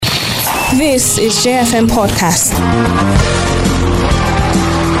This is JFM Podcast.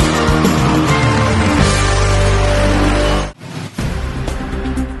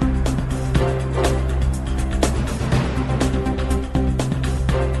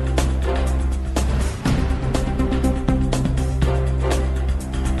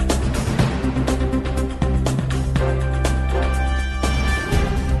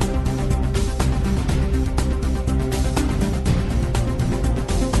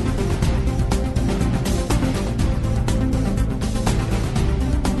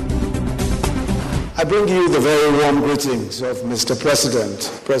 I bring you the very warm greetings of Mr. President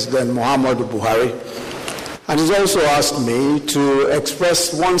Muhammadu Buhari, and he's also asked me to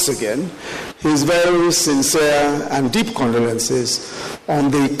express once again his very sincere and deep condolences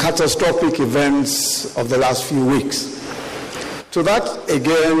on the catastrophic events of the last few weeks. To that,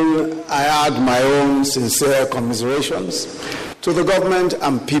 again, I add my own sincere commiserations to the government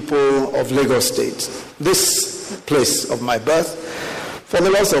and people of Lagos State, this place of my birth, for the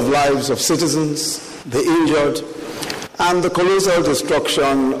loss of lives of citizens, the injured, and the colossal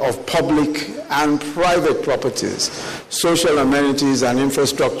destruction of public and private properties, social amenities, and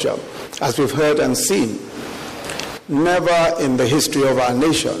infrastructure, as we've heard and seen. Never in the history of our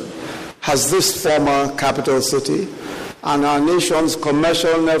nation has this former capital city and our nation's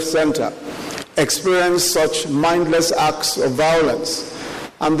commercial nerve center experienced such mindless acts of violence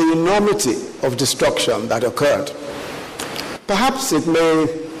and the enormity of destruction that occurred. Perhaps it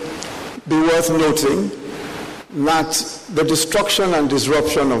may be worth noting that the destruction and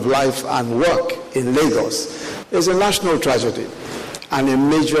disruption of life and work in Lagos is a national tragedy and a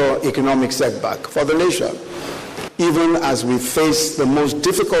major economic setback for the nation, even as we face the most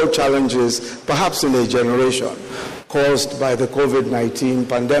difficult challenges, perhaps in a generation, caused by the COVID-19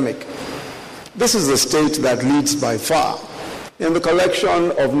 pandemic. This is the state that leads by far in the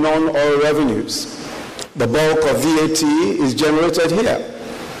collection of non-oil revenues. The bulk of VAT is generated here.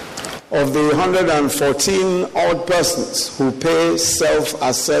 Of the 114 odd persons who pay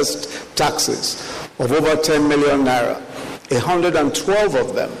self-assessed taxes of over 10 million naira, 112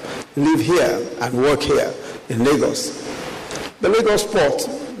 of them live here and work here in Lagos. The Lagos port,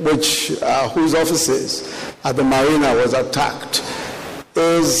 whose offices at the marina was attacked,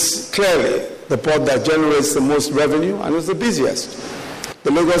 is clearly the port that generates the most revenue and is the busiest.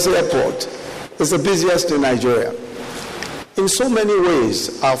 The Lagos airport is the busiest in Nigeria. In so many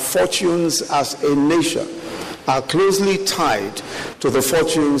ways, our fortunes as a nation are closely tied to the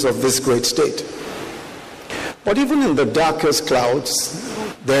fortunes of this great state. But even in the darkest clouds,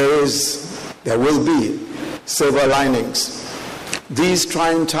 there will be silver linings. These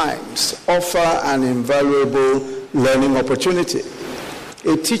trying times offer an invaluable learning opportunity,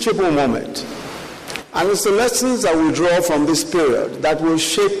 a teachable moment. And it's the lessons that we draw from this period that will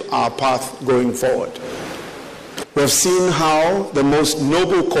shape our path going forward. We have seen how the most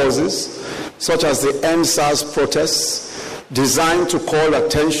noble causes, such as the End SARS protests, designed to call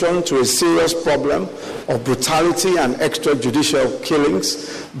attention to a serious problem of brutality and extrajudicial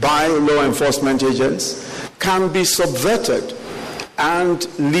killings by law enforcement agents, can be subverted and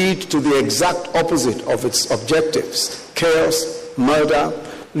lead to the exact opposite of its objectives: chaos, murder,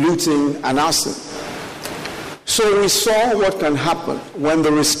 looting, and arson. So we saw what can happen when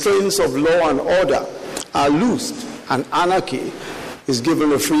the restraints of law and order are loosed and anarchy is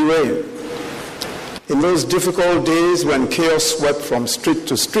given a free rein. In those difficult days when chaos swept from street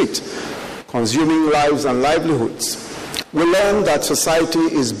to street, consuming lives and livelihoods, we learned that society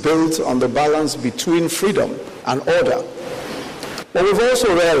is built on the balance between freedom and order. But we've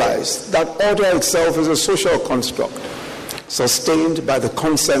also realized that order itself is a social construct sustained by the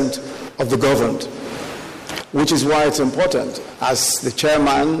consent of the governed, which is why it's important, as the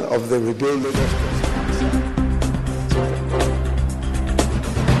chairman of the Rebuild Lagos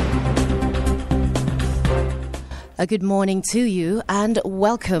Good morning to you and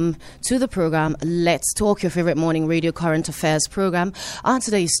welcome to the program Let's Talk, your favorite morning radio current affairs program.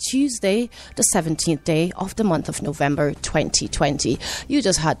 Today is Tuesday, the 17th day of the month of November 2020. You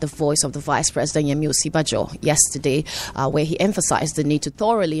just heard the voice of the Vice President Yemi Osinbajo yesterday, where he emphasized the need to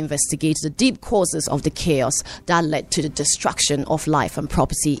thoroughly investigate the deep causes of the chaos that led to the destruction of life and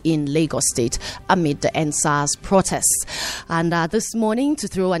property in Lagos State amid the End SARS protests. And this morning, to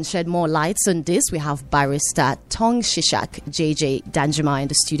throw and shed more lights on this, we have Barrister Tom Hong Shishak, JJ Danjuma in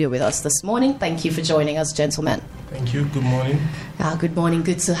the studio with us this morning. Thank you for joining us, gentlemen. Thank you. Good morning. Good morning.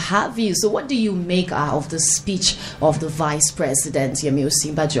 Good to have you. So what do you make of the speech of the Vice President, Yemi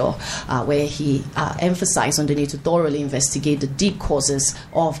Osinbajo, where he emphasized on the need to thoroughly investigate the deep causes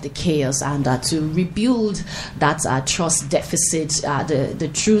of the chaos and to rebuild that trust deficit,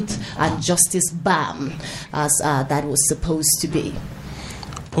 the truth and justice BAM, as that was supposed to be?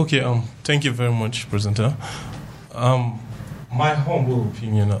 Okay, thank you very much, presenter. My humble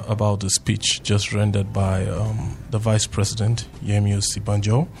opinion about the speech just rendered by the Vice President, Yemi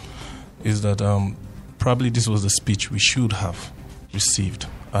Osinbajo, is that probably this was the speech we should have received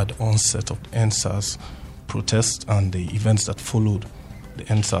at the onset of the EndSARS protests and the events that followed the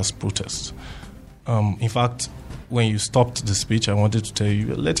EndSARS protests. In fact, when you stopped the speech, I wanted to tell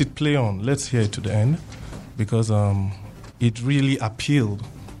you, let it play on, let's hear it to the end, because it really appealed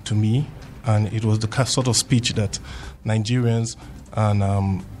to me, and it was the sort of speech that Nigerians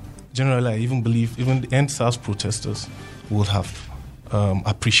and generally I even believe even the EndSARS protesters would have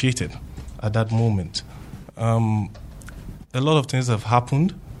appreciated at that moment. A lot of things have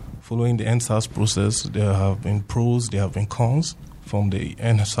happened following the EndSARS process. There have been pros, there have been cons from the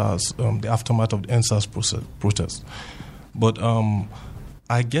EndSARS, the aftermath of the EndSARS protest. But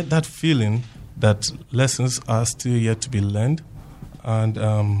I get that feeling that lessons are still yet to be learned, and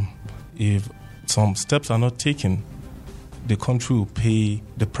if some steps are not taken, the country will pay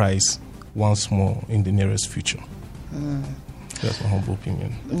the price once more in the nearest future. That's my humble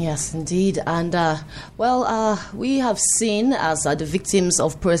opinion. Yes, indeed. And, we have seen as the victims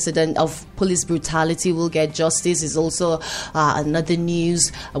of police brutality will get justice is also another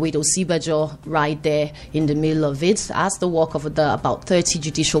news with Osinbajo right there in the middle of it, as the work of the about 30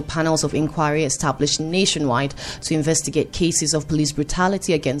 judicial panels of inquiry established nationwide to investigate cases of police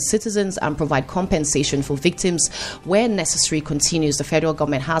brutality against citizens and provide compensation for victims where necessary continues. The federal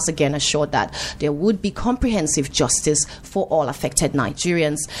government has again assured that there would be comprehensive justice for all affected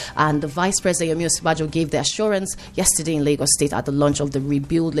Nigerians, and the Vice President Yemi Osinbajo gave the assurance yesterday in Lagos State at the launch of the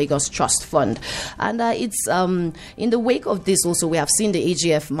Rebuild Lagos Trust Fund. And it's in the wake of this also we have seen the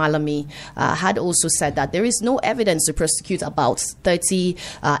AGF Malami had also said that there is no evidence to prosecute about 30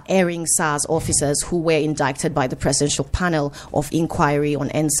 erring SARS officers who were indicted by the Presidential Panel of Inquiry on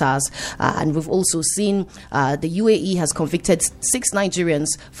EndSARS, and we've also seen the UAE has convicted 6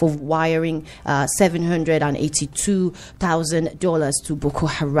 Nigerians for wiring $782,000 to Boko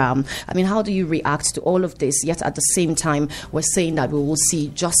Haram. I mean, how do you react to all of this? Yet at the same time, we're saying that we will see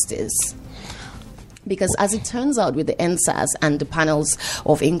justice. Because as it turns out with the EndSARS and the panels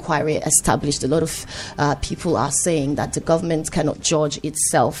of inquiry established, a lot of people are saying that the government cannot judge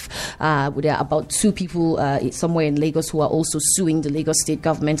itself. There are about 2 people somewhere in Lagos who are also suing the Lagos state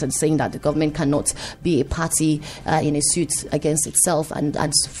government and saying that the government cannot be a party in a suit against itself. And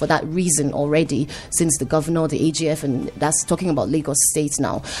for that reason already, since the governor, the AGF, and that's talking about Lagos state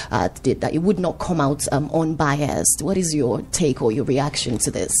now, that it would not come out unbiased. What is your take or your reaction to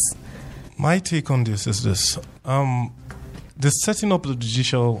this? My take on this is this. The setting up of the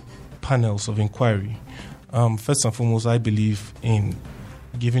judicial panels of inquiry, first and foremost, I believe in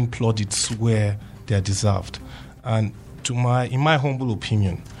giving plaudits where they are deserved. And in my humble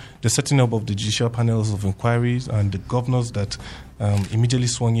opinion, the setting up of the judicial panels of inquiries and the governors that immediately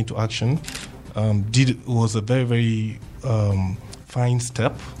swung into action was a very, very fine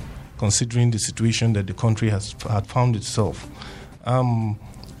step, considering the situation that the country had found itself.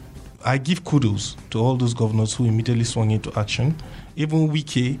 I give kudos to all those governors who immediately swung into action. Even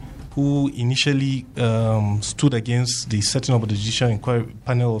Wike, who initially stood against the setting up of the judicial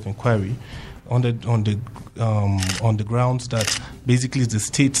panel of inquiry on the grounds that basically it's the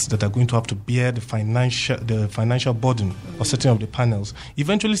states that are going to have to bear the financial burden of setting up the panels,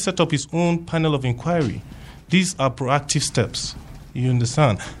 eventually set up his own panel of inquiry. These are proactive steps, you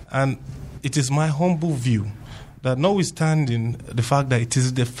understand? And it is my humble view that notwithstanding the fact that it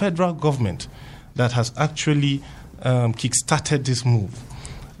is the federal government that has actually kick-started this move,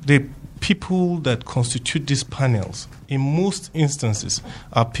 the people that constitute these panels, in most instances,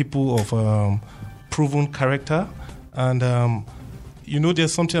 are people of proven character. And,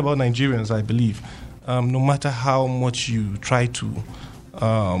 there's something about Nigerians, I believe. No matter how much you try to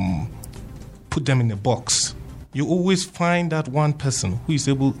put them in a box, you always find that one person who is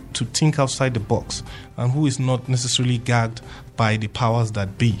able to think outside the box and who is not necessarily gagged by the powers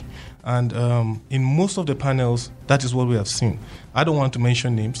that be. And in most of the panels, that is what we have seen. I don't want to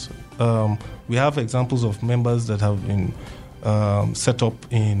mention names. We have examples of members that have been set up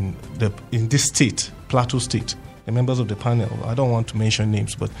in this state, Plateau State, the members of the panel. I don't want to mention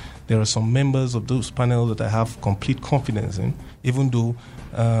names, but there are some members of those panels that I have complete confidence in, even though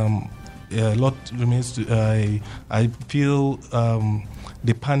a lot remains to. I feel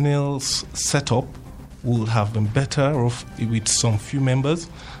the panel's setup would have been better off with some few members,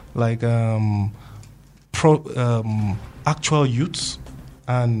 like actual youths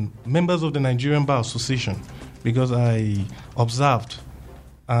and members of the Nigerian Bar Association, because I observed,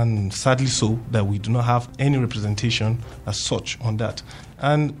 and sadly so, that we do not have any representation as such on that.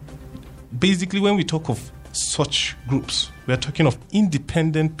 And basically, when we talk of such groups, we are talking of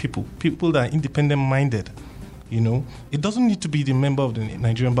independent people that are independent-minded. It doesn't need to be the member of the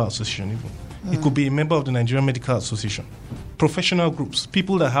Nigerian Bar Association even. It could be a member of the Nigerian Medical Association. Professional groups,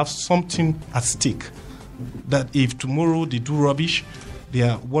 people that have something at stake, that if tomorrow they do rubbish, they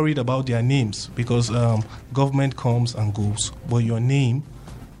are worried about their names, because government comes and goes, but your name,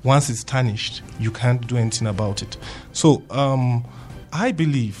 once it's tarnished, you can't do anything about it. So I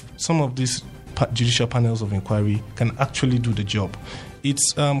believe some of these judicial panels of inquiry can actually do the job.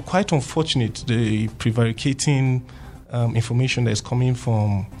 It's quite unfortunate, the prevaricating information that is coming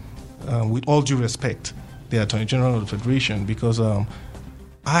from, with all due respect, the Attorney General of the Federation, because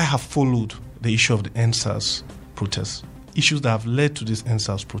I have followed the issue of the NSAS protests, issues that have led to this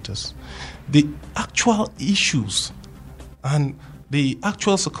NSAS protests. The actual issues and the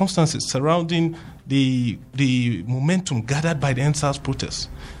actual circumstances surrounding the momentum gathered by the NSAS protests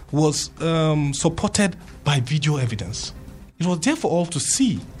was supported by video evidence. It was there for all to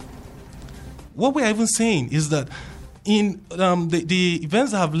see. What we are even saying is that in the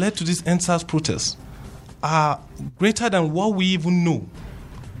events that have led to this NSAS protests are greater than what we even know.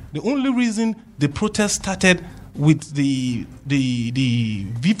 The only reason the protest started with the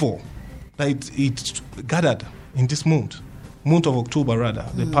vivo that it gathered in this month of October rather,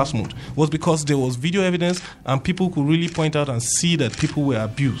 the past month, was because there was video evidence and people could really point out and see that people were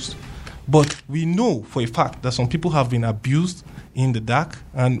abused. But we know for a fact that some people have been abused in the dark,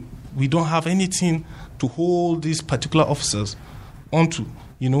 and we don't have anything to hold these particular officers onto,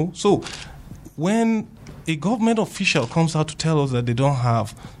 So when a government official comes out to tell us that they don't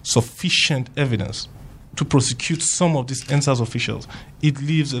have sufficient evidence to prosecute some of these NSAS officials, it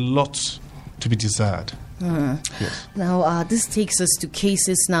leaves a lot to be desired. Yes. Now, this takes us to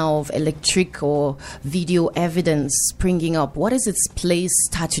cases now of electric or video evidence springing up. What is its place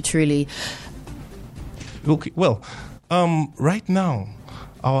statutorily? Okay, well, right now,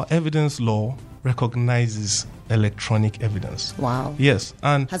 our evidence law recognizes electronic evidence. Wow. Yes.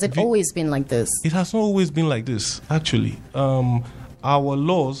 And has it always been like this? It has not always been like this, actually. Our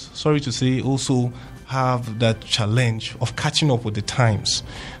laws, sorry to say, also have that challenge of catching up with the times.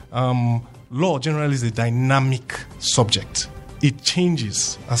 Law generally is a dynamic subject. It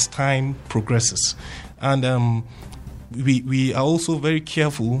changes as time progresses. And we are also very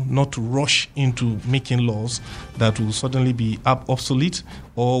careful not to rush into making laws that will suddenly be obsolete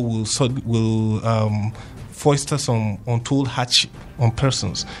or will foster some untold hardship on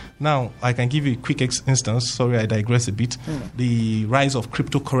persons. Now, I can give you a quick instance. Sorry, I digress a bit. The rise of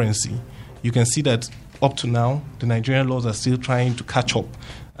cryptocurrency. You can see that up to now, the Nigerian laws are still trying to catch up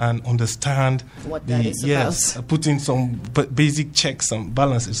and understand what that is about. Putting some basic checks and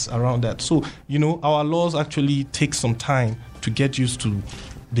balances around that. So, our laws actually take some time to get used to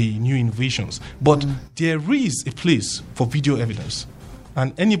the new innovations. But there is a place for video evidence.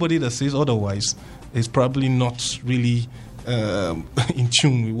 And anybody that says otherwise is probably not really in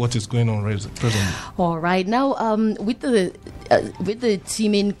tune with what is going on presently. All right. Now, with the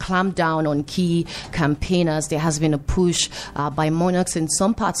teaming clamp down on key campaigners, there has been a push by monarchs in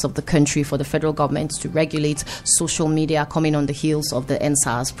some parts of the country for the federal government to regulate social media, coming on the heels of the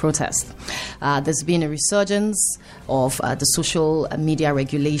NSAS protest. There's been a resurgence of the social media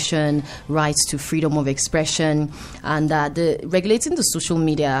regulation, rights to freedom of expression, and the regulating the social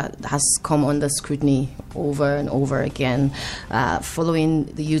media has come under scrutiny over and over again. Following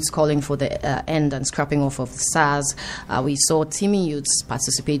the youths calling for the end and scrapping off of the SARS, we saw teaming youths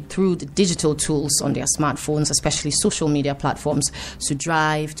participate through the digital tools on their smartphones, especially social media platforms, to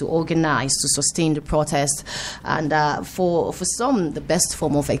drive, to organize, to sustain the protest. And for some, the best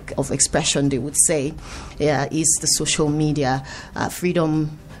form of expression, they would say, is the social media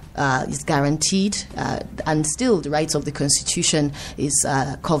freedom is guaranteed, and still the rights of the Constitution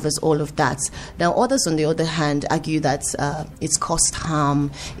covers all of that. Now, others, on the other hand, argue that it's caused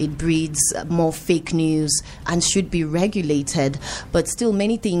harm, it breeds more fake news, and should be regulated. But still,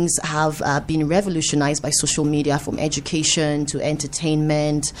 many things have been revolutionized by social media, from education to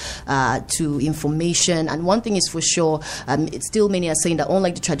entertainment to information. And one thing is for sure, it's still many are saying that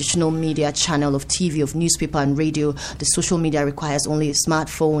unlike the traditional media channel of TV, of newspaper and radio, the social media requires only a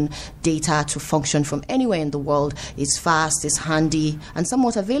smartphone data to function from anywhere in the world. It's fast, it's handy, and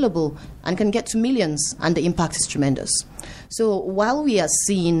somewhat available, and can get to millions, and the impact is tremendous. So while we are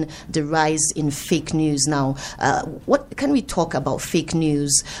seeing the rise in fake news now, what can we talk about fake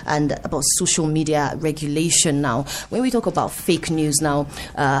news and about social media regulation now? When we talk about fake news now,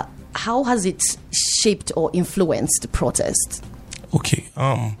 how has it shaped or influenced the protest? Okay,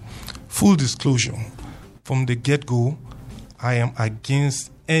 full disclosure, from the get-go, I am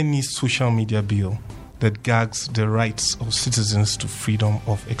against any social media bill that gags the rights of citizens to freedom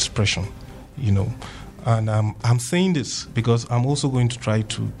of expression, And I'm saying this because I'm also going to try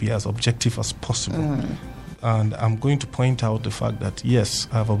to be as objective as possible. And I'm going to point out the fact that, yes,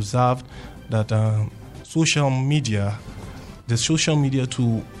 I've observed that the social media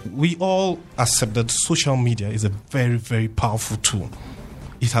tool, we all accept that social media is a very, very powerful tool.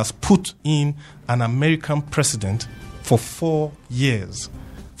 It has put in an American president for 4 years.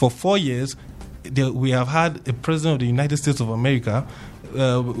 For 4 years, we have had a president of the United States of America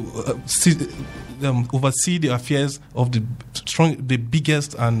oversee the affairs of the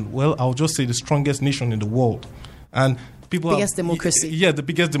biggest and, well, I'll just say the strongest nation in the world. And biggest democracy. Yeah, the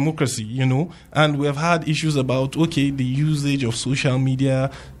biggest democracy, And we have had issues about, the usage of social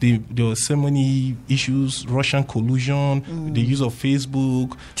media. There were so many issues, Russian collusion, the use of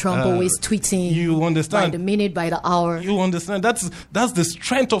Facebook. Trump always tweeting. You understand? By the minute, by the hour. You understand? That's the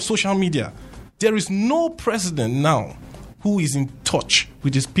strength of social media. There is no president now who is in touch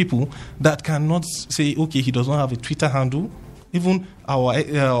with his people that cannot say, he does not have a Twitter handle. Even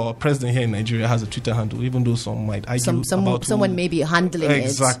our president here in Nigeria has a Twitter handle, even though some might argue about someone may be handling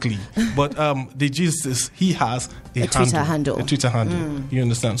exactly. But the gist is he has a Twitter handle. A Twitter handle. You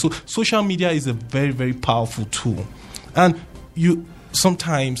understand? So social media is a very, very powerful tool. And you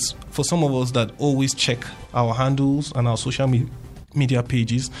sometimes, for some of us that always check our handles and our social media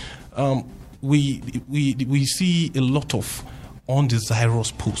pages, we see a lot of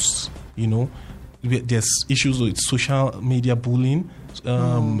undesirous posts, There's issues with social media bullying.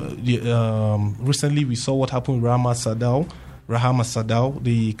 Recently, we saw what happened with Rahama Sadau,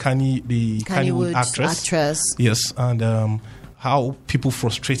 the Kannywood actress. Yes, and how people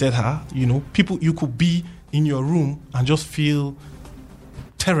frustrated her. You could be in your room and just feel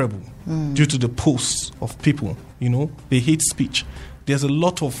terrible due to the posts of people. They hate speech. There's a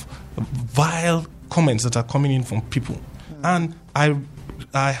lot of vile comments that are coming in from people, and I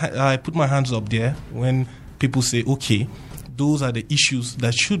put my hands up there when people say, those are the issues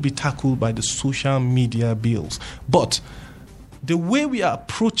that should be tackled by the social media bills. But the way we are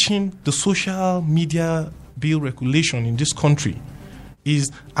approaching the social media bill regulation in this country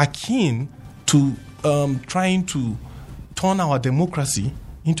is akin to trying to turn our democracy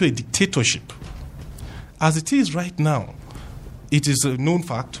into a dictatorship. As it is right now, it is a known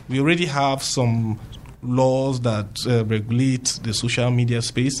fact. We already have some laws that regulate the social media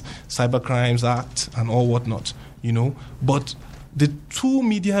space, Cybercrimes Act and all whatnot, But the two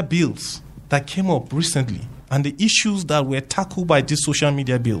media bills that came up recently and the issues that were tackled by these social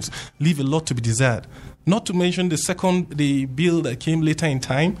media bills leave a lot to be desired. Not to mention the bill that came later in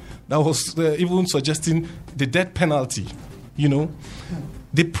time that was even suggesting the death penalty,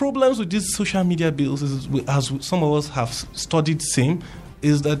 The problems with these social media bills, as some of us have studied same,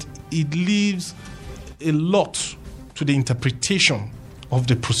 is that it leaves a lot to the interpretation of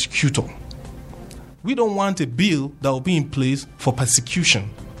the prosecutor. We don't want a bill that will be in place for persecution,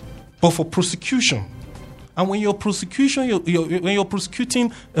 but for prosecution. And when you're prosecuting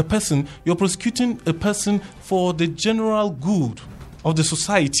a person, you're prosecuting a person for the general good of the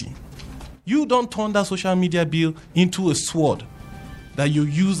society. You don't turn that social media bill into a sword that you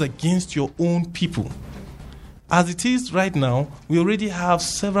use against your own people. As it is right now, we already have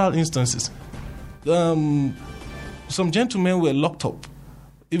several instances. Some gentlemen were locked up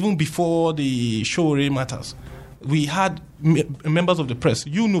even before the Showore matters. We had members of the press,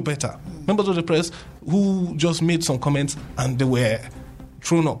 you know better, members of the press who just made some comments and they were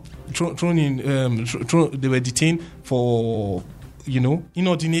they were detained for,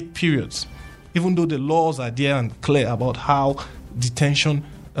 inordinate periods, even though the laws are there and clear about how detention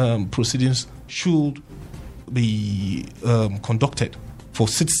proceedings should be conducted. for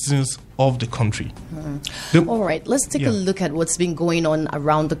citizens of the country. All right, let's take a look at what's been going on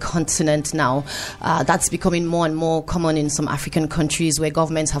around the continent now. That's becoming more and more common in some African countries where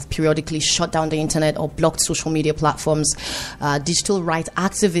governments have periodically shut down the internet or blocked social media platforms. Digital rights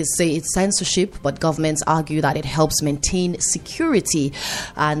activists say it's censorship, but governments argue that it helps maintain security.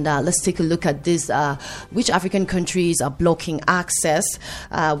 And let's take a look at this. Which African countries are blocking access?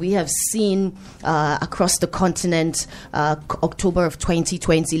 We have seen across the continent, October of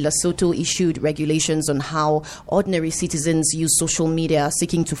 2020, Lesotho issued regulations on how ordinary citizens use social media,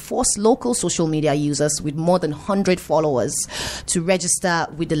 seeking to force local social media users with more than 100 followers to register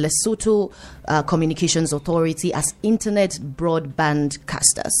with the Lesotho Communications Authority as internet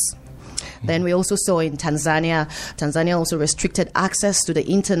broadbandcasters. Then we also saw in Tanzania also restricted access to the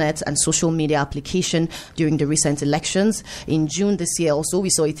internet and social media application during the recent elections. In June this year also, we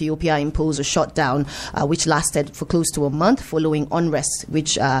saw Ethiopia impose a shutdown which lasted for close to a month following unrest,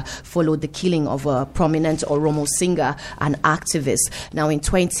 which followed the killing of a prominent Oromo singer and activist. Now in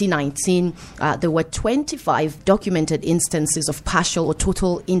 2019, there were 25 documented instances of partial or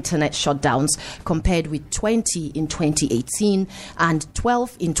total internet shutdowns compared with 20 in 2018 and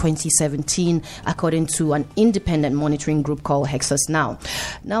 12 in 2017. According to an independent monitoring group called Hexus Now.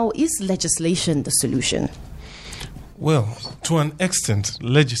 Now, is legislation the solution? Well, to an extent,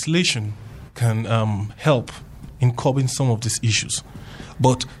 legislation can help in curbing some of these issues,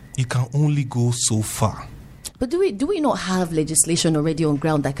 but it can only go so far. But do we not have legislation already on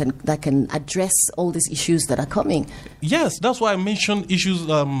ground that can address all these issues that are coming? Yes, that's why I mentioned issues,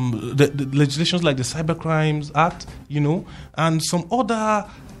 the legislations like the Cybercrimes Act, and some other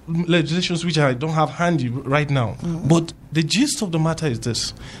legislations which I don't have handy right now. But the gist of the matter is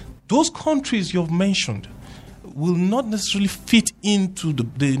this: those countries you've mentioned will not necessarily fit into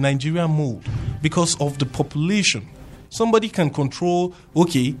the Nigerian mold because of the population. Somebody can control,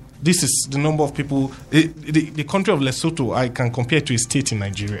 okay, this is the number of people. The country of Lesotho, I can compare to a state in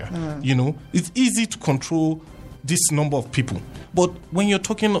Nigeria. It's easy to control this number of people. But when you're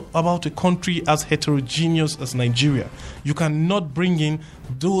talking about a country as heterogeneous as Nigeria, you cannot bring in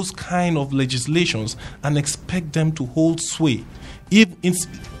those kind of legislations and expect them to hold sway.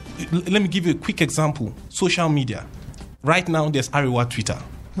 Let me give you a quick example. Social media. Right now, there's Arewa Twitter.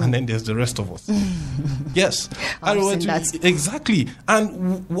 And then there's the rest of us. Yes. Exactly.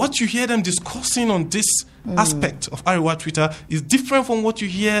 And what you hear them discussing on this aspect of Arewa Twitter is different from what you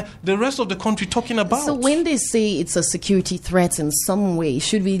hear the rest of the country talking about. So when they say it's a security threat in some way,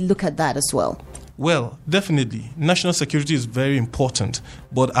 should we look at that as well? Well, definitely. National security is very important.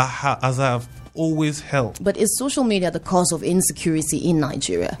 But as I have always held. But is social media the cause of insecurity in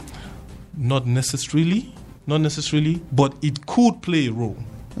Nigeria? Not necessarily, but it could play a role.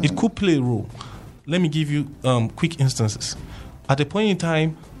 It could play a role. Let me give you quick instances. At a point in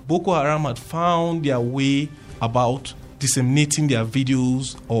time, Boko Haram had found their way about disseminating their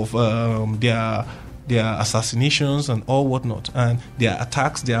videos of their assassinations and all whatnot, and their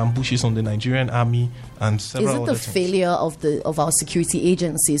attacks, their ambushes on the Nigerian army and several other things. Is it the failure of our security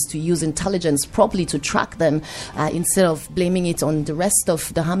agencies to use intelligence properly to track them instead of blaming it on the rest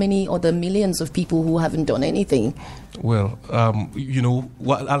of the how many or the millions of people who haven't done anything? Well,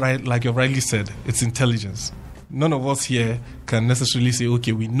 like you rightly said, it's intelligence. None of us here can necessarily say,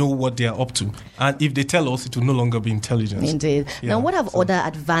 okay, we know what they are up to. And if they tell us, it will no longer be intelligence. Indeed. Yeah, now, what have other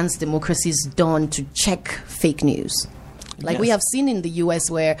advanced democracies done to check fake news? Like we have seen in the US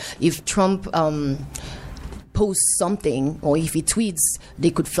where if Trump posts something or if he tweets,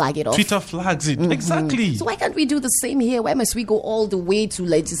 they could flag it off. Twitter flags it. Exactly. So why can't we do the same here? Why must we go all the way to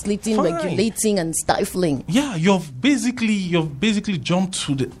legislating, regulating and stifling? Yeah, you've basically jumped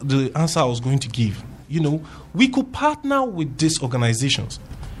to the answer I was going to give. We could partner with these organizations,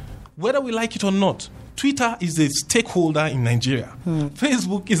 whether we like it or not. Twitter is a stakeholder in Nigeria.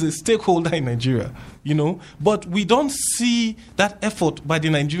 Facebook is a stakeholder in Nigeria, But we don't see that effort by the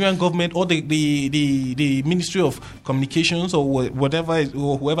Nigerian government or the Ministry of Communications or whoever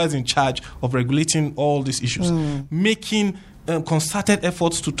is in charge of regulating all these issues, making concerted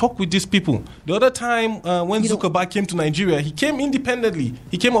efforts to talk with these people. The other time when Zuckerberg came to Nigeria, he came independently.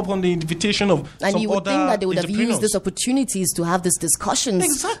 He came upon the invitation of and some you would other think that they would have used these opportunities to have these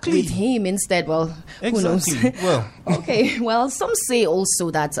discussions with him instead. Well, who knows? Well, okay. Well, some say also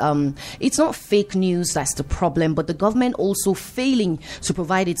that it's not fake news that's the problem, but the government also failing to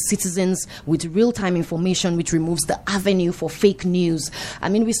provide its citizens with real-time information, which removes the avenue for fake news. I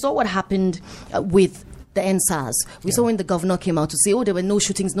mean, we saw what happened with the NSAS. We saw when the governor came out to say, there were no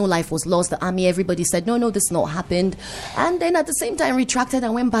shootings, no life was lost. The army, everybody said, no, this not happened. And then at the same time retracted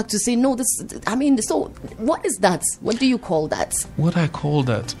and went back to say, no, so what is that? What do you call that? What I call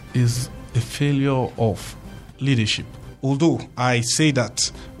that is a failure of leadership. Although I say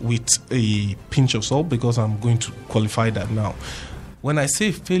that with a pinch of salt because I'm going to qualify that now. When I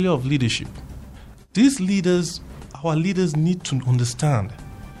say failure of leadership, our leaders need to understand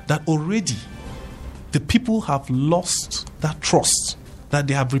that already the people have lost that trust that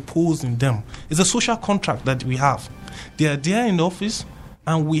they have reposed in them. It's a social contract that we have. They are there in office,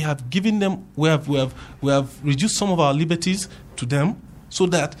 and we have given them, we have reduced some of our liberties to them so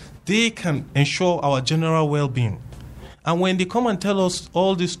that they can ensure our general well-being. And when they come and tell us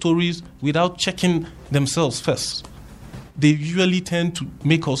all these stories without checking themselves first, they usually tend to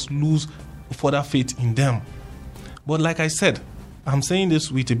make us lose further faith in them. But like I said, I'm saying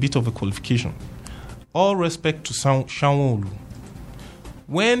this with a bit of a qualification. All respect to Sanwo-Olu.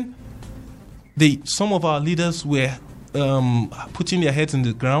 When some of our leaders were putting their heads in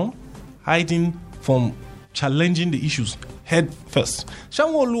the ground, hiding from challenging the issues head first,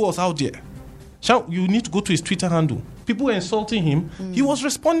 Sanwo-Olu was out there. You need to go to his Twitter handle. People were insulting him. He was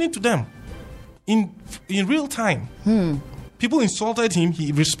responding to them in real time. People insulted him.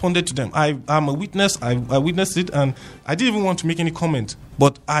 He responded to them. I'm a witness. I witnessed it, and I didn't even want to make any comment,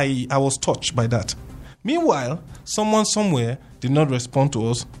 but I was touched by that. Meanwhile, someone somewhere did not respond to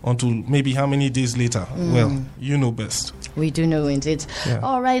us until maybe how many days later? Well, you know best. We do know, indeed. Yeah.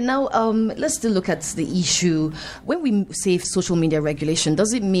 All right, now let's still look at the issue. When we say social media regulation,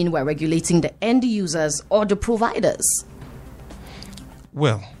 does it mean we're regulating the end users or the providers?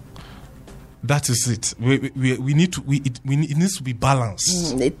 Well, that is it. We need to. It needs to be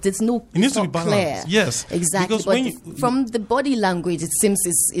balanced. It needs to be balanced. Clear. Yes, exactly. But from the body language, it seems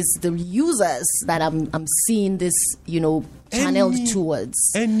is the users that I'm seeing this, channeled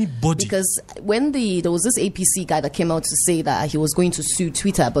towards anybody. Because when there was this APC guy that came out to say that he was going to sue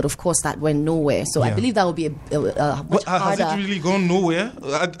Twitter, but of course that went nowhere. So I believe that would be a much harder. Has it really gone nowhere?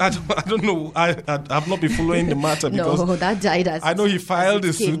 I don't know. I've not been following the matter because no, that died. I know he filed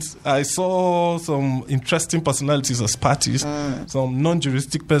a suit. I saw some interesting personalities as parties. Some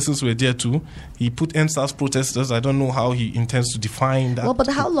non-juristic persons were there too. He put NSAS protesters. I don't know how he intends to define that. Well, but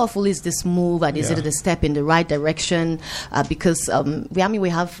how lawful is this move, and is it a step in the right direction? Because we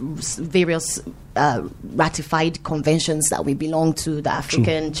have various ratified conventions that we belong to, the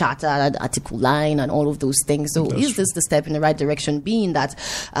African Charter, Article 9, and all of those things. So is this the step in the right direction, being that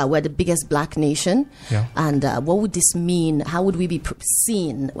we're the biggest black nation? Yeah. And what would this mean? How would we be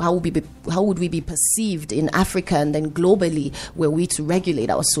seen? How would we be perceived in Africa and then globally, were we to regulate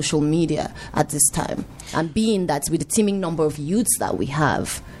our social media at this time? And being that with the teeming number of youths that we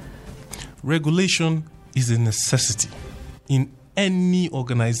have, regulation is a necessity in any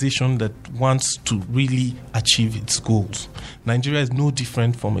organization that wants to really achieve its goals. Nigeria is no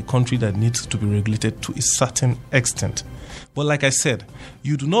different from a country that needs to be regulated to a certain extent. But like I said,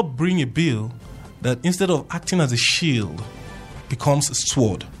 you do not bring a bill that instead of acting as a shield becomes a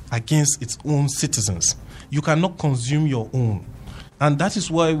sword against its own citizens. You cannot consume your own. And that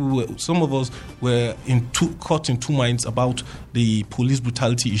is why some of us were caught in two minds about the police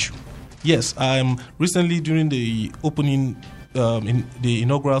brutality issue. Yes, recently during the opening, in the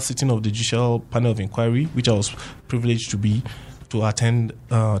inaugural sitting of the Judicial Panel of Inquiry, which I was privileged to attend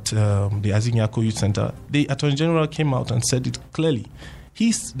at the Azinyako Youth Center, the Attorney General came out and said it clearly.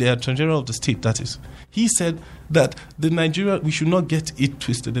 He's the Attorney General of the state, that is. He said that we should not get it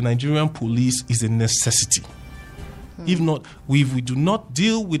twisted. The Nigerian police is a necessity. If not, if we do not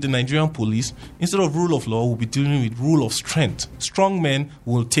deal with the Nigerian police, instead of rule of law, we'll be dealing with rule of strength. Strong men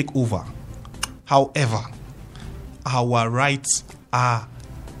will take over. However, our rights are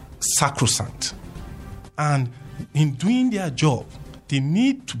sacrosanct. And in doing their job, they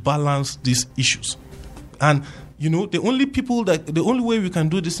need to balance these issues. And, the only way we can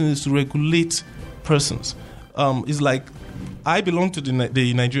do this is to regulate persons. It's like, I belong to the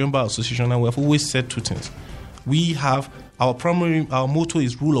Nigerian Bar Association, and we have always said two things. We have our motto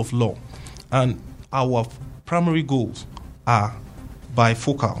is rule of law, and our primary goals are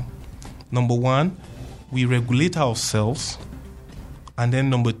bifocal. Number one, we regulate ourselves, and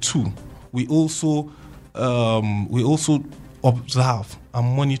then number two, we also observe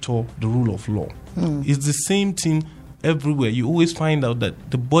and monitor the rule of law. It's the same thing everywhere. You always find out that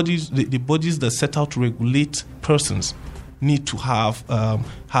the bodies that set out to regulate persons need to have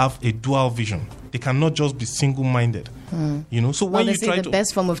a dual vision. They cannot just be single-minded. So when you try the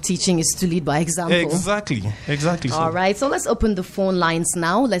best form of teaching is to lead by example. Exactly. All right, so let's open the phone lines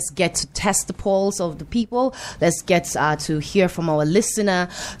now. Let's get to test the pulse of the people. Let's get to hear from our listener.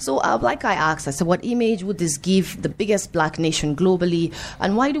 So like I asked, I said, what image would this give the biggest black nation globally?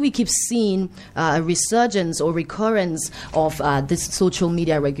 And why do we keep seeing a resurgence or recurrence of this social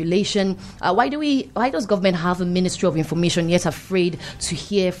media regulation? Why does government have a Ministry of Information yet afraid to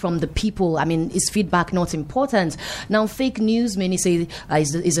hear from the people? I mean, is feedback not important? Now, fake news, many say,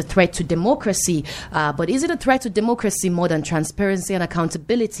 is a threat to democracy. But is it a threat to democracy more than transparency and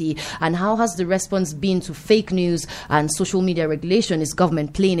accountability? And how has the response been to fake news and social media regulation? Is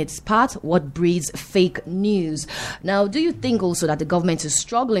government playing its part? What breeds fake news? Now, do you think also that the government is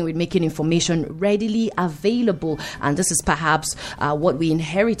struggling with making information readily available? And this is perhaps what we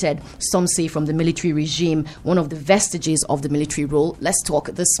inherited, some say, from the military regime, one of the vestiges of the military rule. Let's talk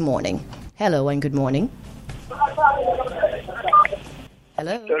this morning. Hello and good morning.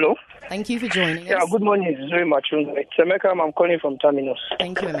 Hello. Hello. Thank you for joining us. Yeah, good morning. It's very much. It's Emeka. I'm calling from Terminus.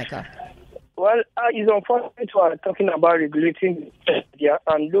 Thank you, Emeka. Well, it's unfortunate we are talking about regulating media,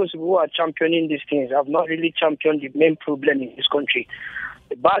 and those who are championing these things have not really championed the main problem in this country.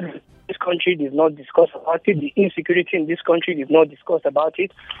 The bad in this country did not discuss about it. The insecurity in this country did not discuss about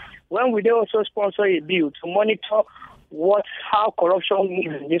it. When we also sponsor a bill to monitor how corruption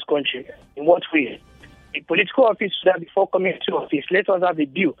moves in this country, in what way? The political office that before coming to office, let us have a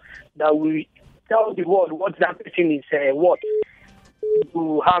bill that will tell the world what that person is what.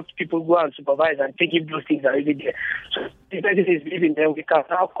 To have people go and supervise and take if those things are really there. So if the person is living there, we can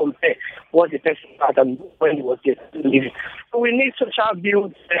now compare what the person had and when he was there living. So we need social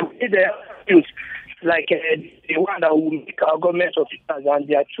bills, we need bills like the one that will make our government officers and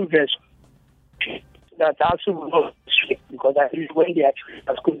their children that also will not strict, because when they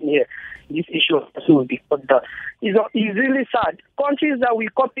are schooling here, this issue also will be cut down. It's really sad. Countries that we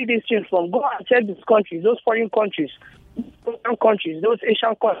copy these things from, go and check these countries, those foreign countries, those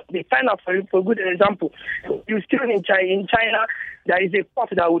Asian countries, they find out for a good example. You still in China, there is a court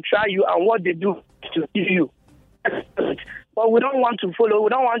that will try you, and what they do is to kill you. But we don't want to follow. We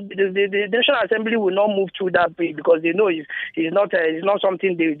don't want the National Assembly will not move through that way because they know it's not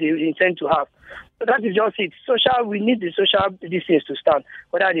something they intend to have. So that is just it. We need the social things to stand,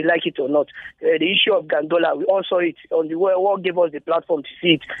 whether they like it or not. The issue of Gandola, we all saw it on the what gave us the platform to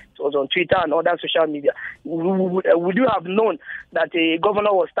see it. It was on Twitter and other social media. Would you have known that a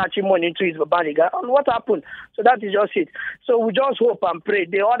governor was touching money into his Babaniga? And what happened? So that is just it. So we just hope and pray.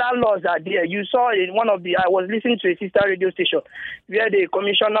 The other laws are there. You saw in I was listening to a sister radio station where the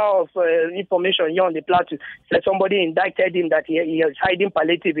commissioner of information here on the plateau said somebody indicted him that he is hiding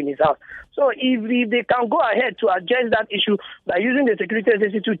palliative in his house. So if they can go ahead to address that issue by using the security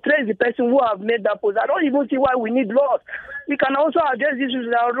agency to trace the person who have made that post, I don't even see why we need laws. We can also address this issue.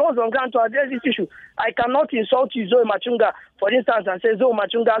 There are laws on ground to address this issue. I cannot insult you, Zoe Machunga, for instance, and say Zoe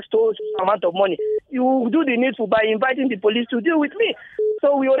Machunga stole some amount of money. You do the needful by inviting the police to deal with me.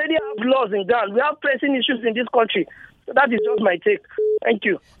 So we already have laws in ground. We have pressing issues in this country. So that is just my take. Thank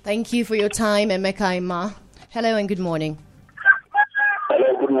you. Thank you for your time, Emeka Ima. Hello and good morning.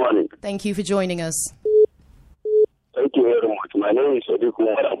 Hello, good morning. Thank you for joining us. Thank you very much. My name is Sadiq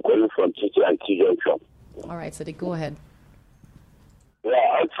Umar. I'm calling from TT&T Junction. All right, Sadiq, go ahead. Yeah,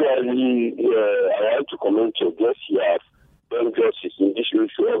 actually, I want to comment your guest here done justice in this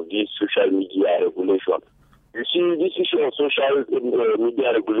issue of this social media regulation. You see, this issue of social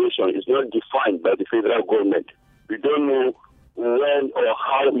media regulation is not defined by the federal government. We don't know when or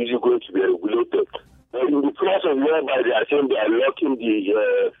how is it going to be regulated. But in the process whereby they are saying they are locking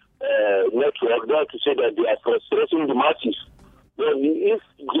the network, that to say that they are frustrating the masses. But if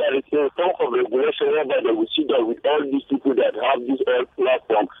there is a form of regulation whereby they will sit down with all these people that have this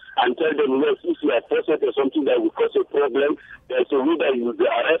platform and tell them, yes, if you are present or something that will cause a problem, there's a way that you will be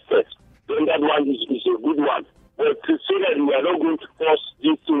arrested, then that one is a good one. But to say that we are not going to force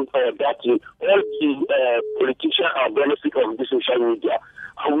this thing or that thing, all the politicians are benefit of the social media.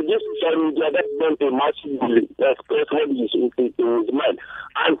 And with this social media, that's not a massive express what is in his mind.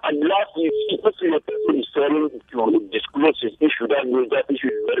 And at last, if a person is failing to disclose his issue, that means that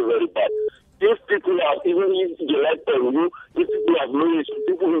issue is very, very bad. If people have, even if they like you, if people have knowledge,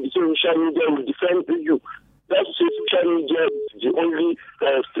 people in the social media will defend you. That's social media is the only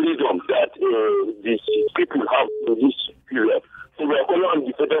freedom that these people have in this period. So we are calling on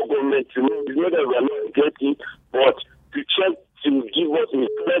the federal government to know that we are not getting, but to check to give us a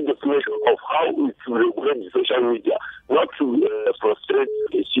clear definition of how we to regulate the social media, not to frustrate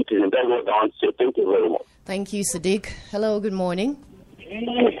the citizen. That's what I want to say. Thank you very much. Thank you, Sadiq. Hello, good morning.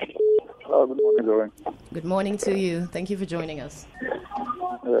 Hello, good morning, Zoe. Good morning to you. Thank you for joining us.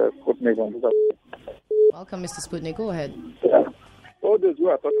 Welcome, Mr. Sputnik. Go ahead. Yeah. All those who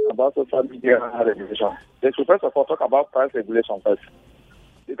are talking about social media regulation, they should first of all talk about price regulation first.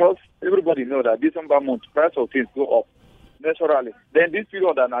 Because everybody knows that December month, price of things go up naturally. Then this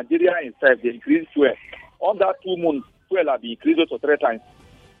period that Nigeria itself, they increase fuel. On that 2 months, fuel will be increased to 3 times.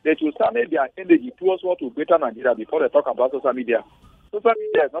 They should start their energy towards what will better Nigeria before they talk about social media. Social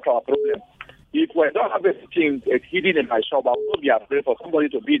media is not our problem. If we don't have anything hidden in my shop, I will not be afraid for somebody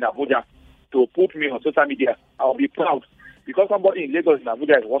to be in Abuja to put me on social media. I will be proud because somebody in Lagos in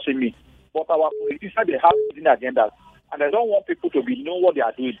Abuja is watching me. But our politicians, they have hidden agendas, and I don't want people to be know what they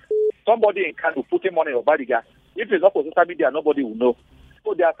are doing. Somebody in Kano putting money on Badiga. If it's not for social media, nobody will know.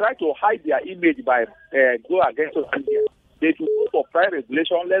 So they are trying to hide their image by go against social media. They should go for price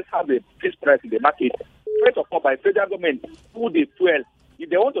regulation. Let's have a fixed price in the market. First of all, by federal government, put the fuel. If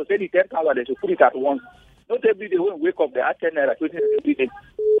they want to sell it 10,000, they should put it at once. Not every day when we wake up, they add 10 naira, 20 naira every day.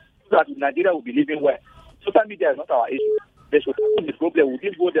 So that Nigeria will be living well. Social media is not our issue. They should tackle the problem. We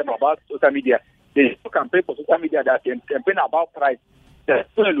didn't go them about social media. They should campaign for social media that campaign about price. The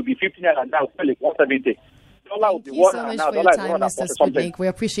fuel will be 15 naira now, fuel is 170. Thank you so much for your time, Mr. Sputnik. We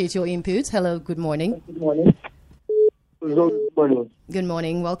appreciate your input. Hello, good morning. Good morning. Good morning. Good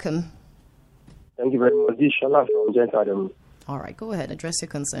morning. Welcome. Thank you very much. This is Shola from Gent Adam. All right, go ahead. Address your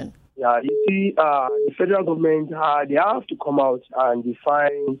concern. Yeah, you see, the federal government, they have to come out and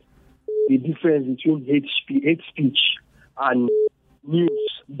define the difference between hate speech and news,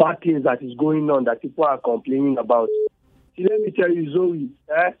 bad things that is going on that people are complaining about. See, let me tell you, Zoe,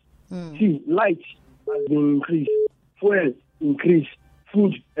 see, light has been increased, fuel increased,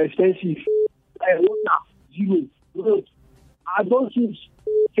 food expensive, water, zero, road. I don't see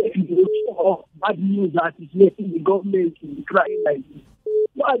of bad news that is making the government to be crying like this.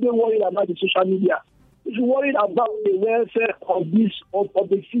 Why are they worried about the social media? They should worry about the welfare of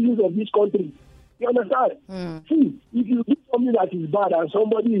the citizens of this country. You understand? See, if you do something that is bad and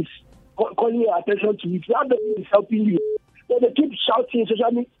somebody is calling your attention to it, that is helping you. But they keep shouting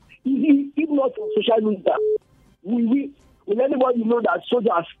social media. If not for social media, will anybody know that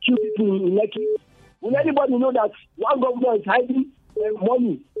soldiers kill people in Lekki? Will anybody know that one governor is hiding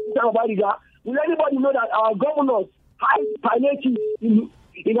money in Bariga? Will anybody know that our governors hide finances in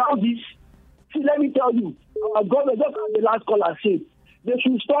houses? See, let me tell you, our government, just as the last caller said, they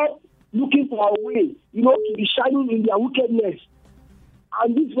should stop looking for a way, to be shining in their wickedness.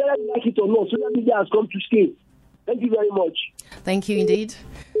 And this, whether you like it or not, social media has come to stay. Thank you very much. Thank you indeed.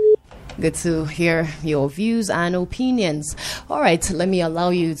 Good to hear your views and opinions. All right, let me allow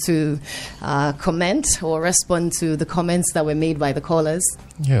you to comment or respond to the comments that were made by the callers.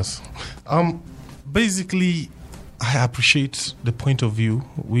 Yes. Basically, I appreciate the point of view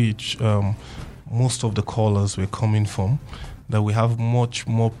which most of the callers were coming from, that we have much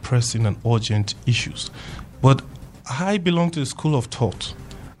more pressing and urgent issues. But I belong to a school of thought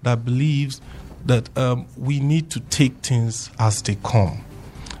that believes that we need to take things as they come.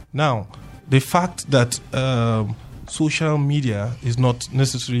 Now, the fact that social media is not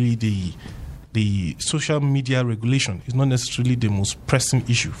necessarily the social media regulation is not necessarily the most pressing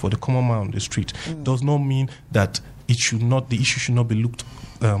issue for the common man on the street does not mean that the issue should not be looked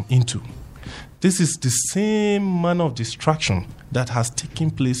into. This is the same manner of distraction that has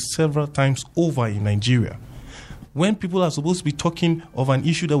taken place several times over in Nigeria. When people are supposed to be talking of an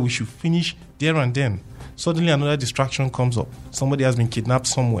issue that we should finish there and then, suddenly another distraction comes up. Somebody has been kidnapped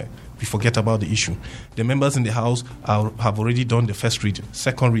somewhere. We forget about the issue. The members in the House have already done the first reading,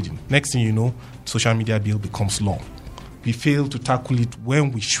 second reading. Next thing you know, social media bill becomes law. We fail to tackle it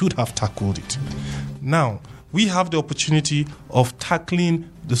when we should have tackled it. Now, we have the opportunity of tackling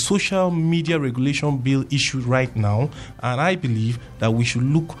the social media regulation bill issue right now, and I believe that we should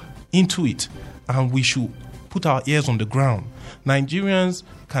look into it and we should put our ears on the ground. Nigerians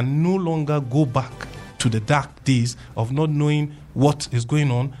can no longer go back to the dark days of not knowing what is going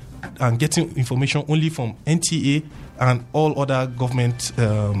on and getting information only from NTA and all other government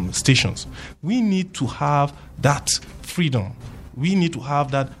stations. We need to have that freedom. We need to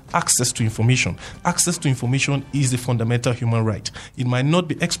have that access to information. Access to information is a fundamental human right. It might not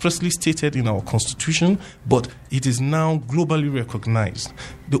be expressly stated in our constitution, but it is now globally recognized.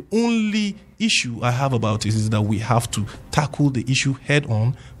 The only issue I have about it is that we have to tackle the issue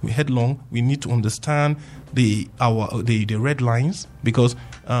headlong. We need to understand the red lines, because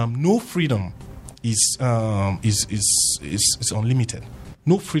no freedom is unlimited.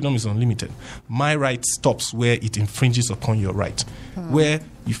 No freedom is unlimited. My right stops where it infringes upon your right. Where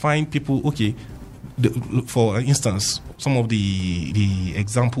you find people, for instance, some of the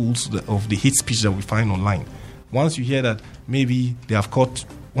examples of the hate speech that we find online. Once you hear that maybe they have caught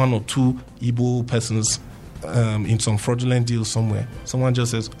one or two Igbo persons in some fraudulent deal somewhere, someone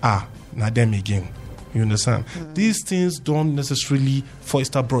just says, not them again. You understand? These things don't necessarily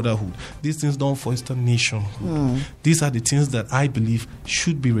foster brotherhood. These things don't foster nationhood. These are the things that I believe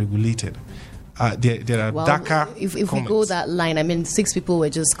should be regulated. There are darker if we go that line, I mean, 6 people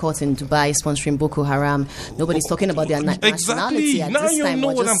were just caught in Dubai sponsoring Boko Haram. Nobody's talking about their nationality at this time.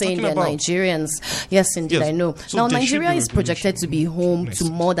 We're just saying they're Nigerians. Yes, indeed, yes. I know. So now, Nigeria is projected to be home to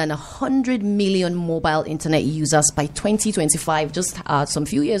more than 100 million mobile internet users by 2025, just some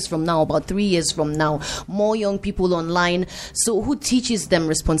few years from now, about 3 years from now. More young people online. So who teaches them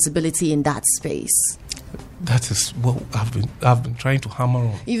responsibility in that space? That is what I've been trying to hammer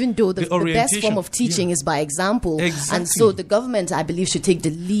on. Even though the best form of teaching is by example. Exactly. And so the government, I believe, should take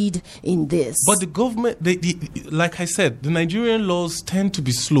the lead in this. But the government, like I said, the Nigerian laws tend to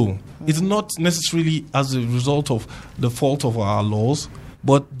be slow. It's not necessarily as a result of the fault of our laws,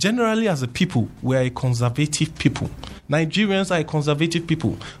 but generally as a people, we are a conservative people. Nigerians are a conservative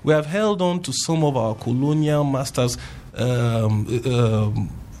people. We have held on to some of our colonial masters'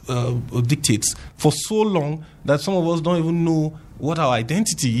 dictates for so long that some of us don't even know what our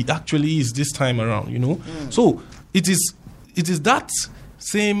identity actually is this time around, So it is that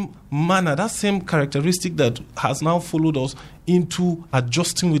same manner, that same characteristic that has now followed us into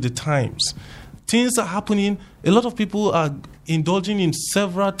adjusting with the times. Things are happening. A lot of people are indulging in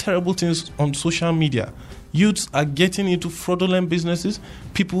several terrible things on social media. Youths are getting into fraudulent businesses.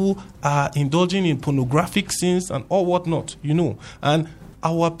 People are indulging in pornographic sins and all whatnot, and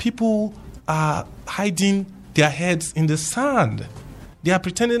our people are hiding their heads in the sand. They are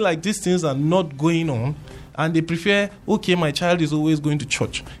pretending like these things are not going on, and they prefer, okay, my child is always going to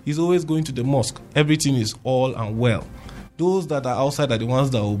church. He's always going to the mosque. Everything is all and well. Those that are outside are the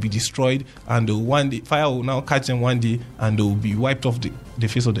ones that will be destroyed, and one day, fire will now catch them one day, and they will be wiped off the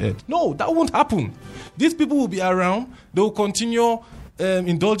face of the earth. No, that won't happen. These people will be around. They will continue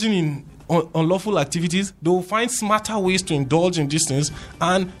indulging in unlawful activities. They will find smarter ways to indulge in these things,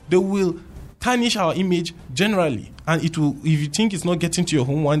 and they will tarnish our image generally. And it will, if you think it's not getting to your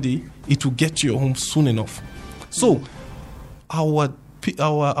home one day, it will get to your home soon enough. So our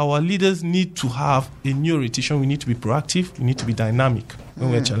leaders need to have a new orientation. We need to be proactive. We need to be dynamic when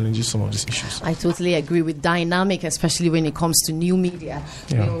we're challenging some of these issues. I totally agree with dynamic, especially when it comes to new media.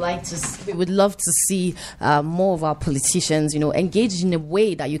 Yeah. We would love to see more of our politicians, engaged in a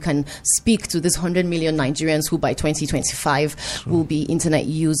way that you can speak to this 100 million Nigerians who by 2025 will be internet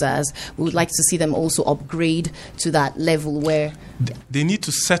users. We would like to see them also upgrade to that level where they need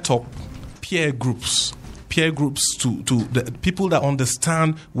to set up peer groups to the people that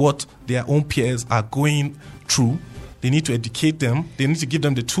understand what their own peers are going through. They need to educate them. They need to give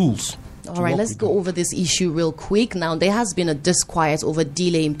them the tools. All right, let's go over this issue real quick. Now, there has been a disquiet over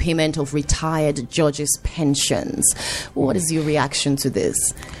delay in payment of retired judges' pensions. What is your reaction to this?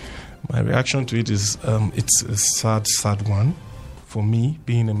 My reaction to it is it's a sad one for me,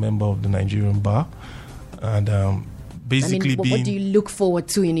 being a member of the Nigerian Bar. And basically what do you look forward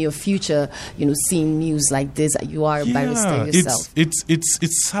to in your future, seeing news like this? You are a barrister yourself.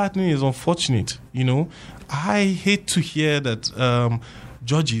 It's saddening, it's unfortunate, I hate to hear that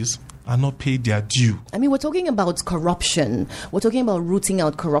judges are not paid their due. I mean, we're talking about corruption. We're talking about rooting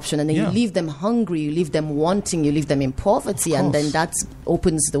out corruption, and then you leave them hungry, you leave them wanting, you leave them in poverty, and then that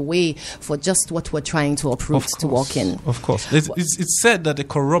opens the way for just what we're trying to uproot to walk in. Of course. It's said that a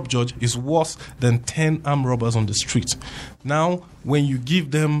corrupt judge is worse than 10 armed robbers on the street. Now, when you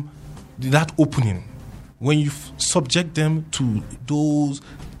give them that opening, when you subject them to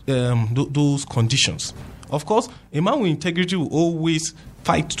those conditions, of course, a man with integrity will always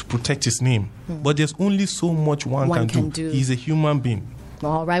fight to protect his name. But there's only so much one can do. He's a human being.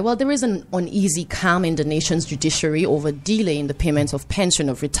 All right. Well, there is an uneasy calm in the nation's judiciary over delay in the payment of pension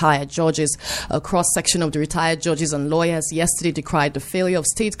of retired judges. A cross-section of the retired judges and lawyers yesterday decried the failure of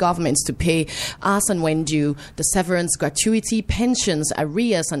state governments to pay as and when due the severance, gratuity, pensions,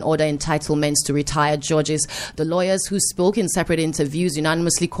 arrears, and other entitlements to retired judges. The lawyers who spoke in separate interviews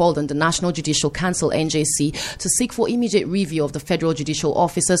unanimously called on the National Judicial Council, NJC, to seek for immediate review of the Federal Judicial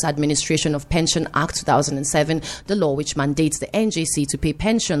Officers Administration of Pension Act 2007, the law which mandates the NJC to pay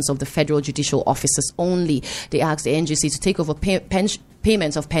pensions of the federal judicial officers only. They asked the NJC to take over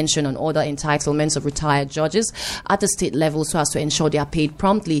payment of pension and other entitlements of retired judges at the state level so as to ensure they are paid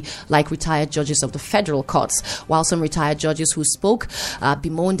promptly like retired judges of the federal courts. While some retired judges who spoke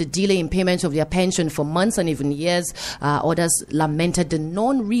bemoaned the delay in payment of their pension for months and even years, others lamented the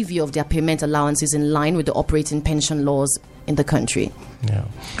non-review of their payment allowances in line with the operating pension laws in the country. Yeah.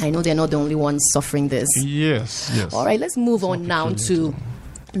 I know they're not the only ones suffering this. Yes. All right, let's move on now to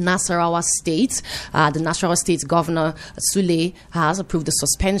Nasarawa State. The Nasarawa State Governor Sule has approved the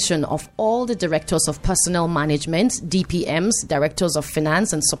suspension of all the directors of personnel management, DPMs, directors of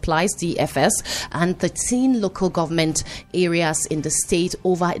finance and supplies, DFS, and 13 local government areas in the state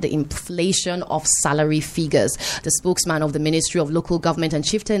over the inflation of salary figures. The spokesman of the Ministry of Local Government and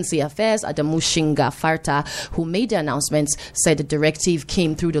Chieftaincy Affairs, Adamu Shinga Farta, who made the announcement, said the directive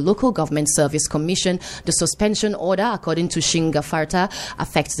came through the Local Government Service Commission. The suspension order, according to Shinga Farta,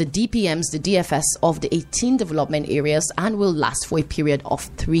 affects the DPMs, the DFS of the 18 development areas and will last for a period of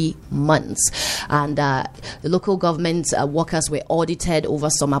 3 months. And the local government workers were audited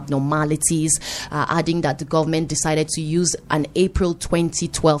over some abnormalities, adding that the government decided to use an April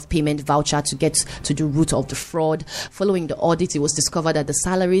 2012 payment voucher to get to the root of the fraud. Following the audit, it was discovered that the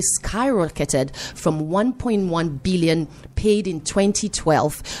salaries skyrocketed from 1.1 billion paid in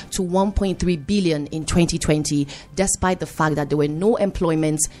 2012 to 1.3 billion in 2020, despite the fact that there were no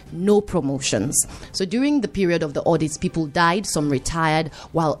employments, no promotions. So during the period of the audits, people died, some retired,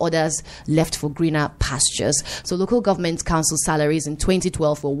 while others left for greener pastures. So local government council salaries in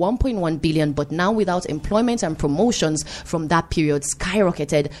 2012 were 1.1 billion, but now without employment and promotions from that period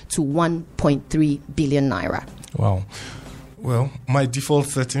skyrocketed to 1.3 billion naira. Wow. Well, my default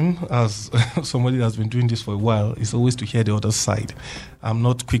setting, as somebody that's been doing this for a while, is always to hear the other side. I'm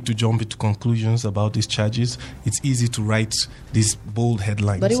not quick to jump into conclusions about these charges. It's easy to write these bold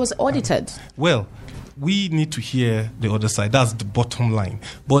headlines. But it was audited. Well, we need to hear the other side. That's the bottom line.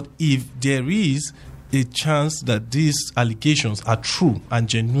 But if there is a chance that these allegations are true and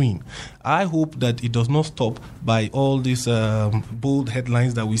genuine, I hope that it does not stop by all these bold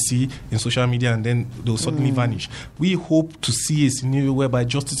headlines that we see in social media and then they'll suddenly vanish. We hope to see a scenario whereby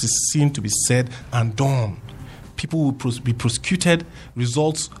justice is seen to be said and done. People will be prosecuted,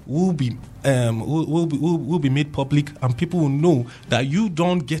 results will be made public, and people will know that you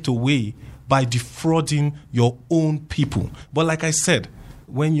don't get away by defrauding your own people. But like I said,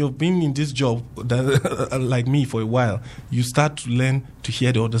 when you've been in this job, like me, for a while, you start to learn to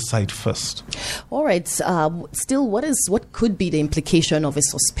hear the other side first. All right. Still, what could be the implication of a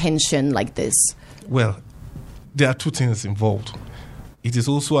suspension like this? Well, there are two things involved. It is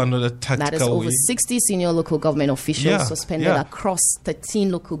also another tactical way. That is over 60 senior local government officials suspended across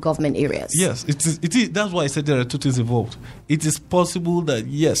 13 local government areas. Yes, it is. That's why I said there are two things involved. It is possible that,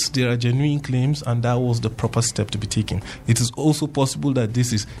 yes, there are genuine claims and that was the proper step to be taken. It is also possible that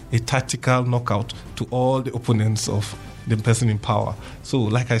this is a tactical knockout to all the opponents of the person in power. So,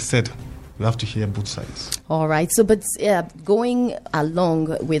 like I said, we have to hear both sides. All right. So, but going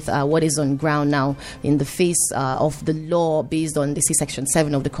along with what is on ground now in the face of the law based on this Section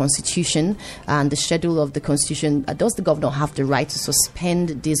 7 of the Constitution and the schedule of the Constitution, does the governor have the right to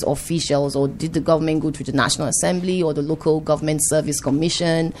suspend these officials, or did the government go to the National Assembly or the Local Government Service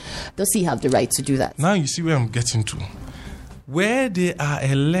Commission? Does he have the right to do that? Now you see where I'm getting to. Where they are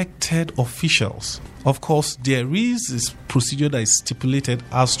elected officials, of course, there is this procedure that is stipulated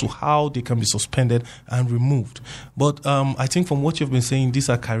as to how they can be suspended and removed. But I think from what you've been saying, these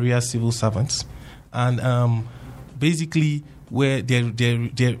are career civil servants. And basically, where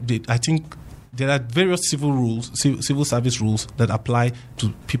I think there are various civil rules, civil service rules that apply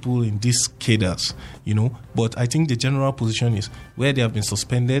to people in these cadres, But I think the general position is where they have been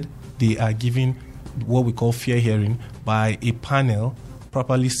suspended, they are given what we call fair hearing by a panel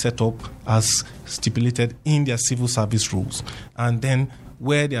properly set up as stipulated in their civil service rules. And then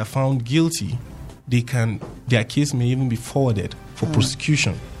where they are found guilty, their case may even be forwarded for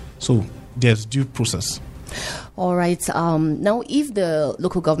prosecution. So there's due process. All right. Now, if the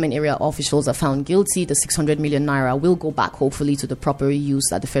local government area officials are found guilty, the 600 million naira will go back, hopefully, to the proper use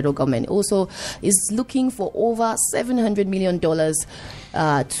that the federal government also is looking for over $700 million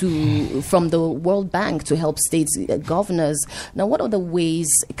from the World Bank to help states governors. Now, what other ways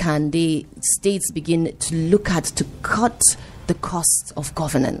can states begin to look at to cut the cost of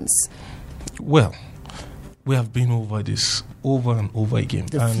governance? Well, we have been over this over and over again.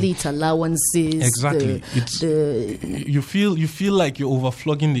 The fleet allowances. Exactly. You feel like you're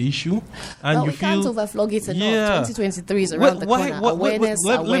overflogging the issue, and we can't overflog it enough. 2023 is around the corner. Awareness.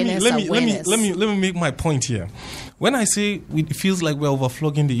 Let me make my point here. When I say it feels like we're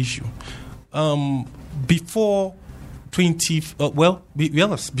overflogging the issue, before before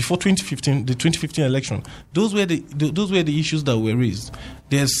 2015, the 2015 election, those were the issues that were raised.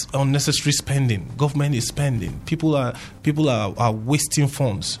 There's unnecessary spending. Government is spending. People are wasting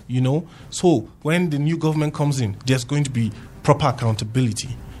funds. So when the new government comes in, there's going to be proper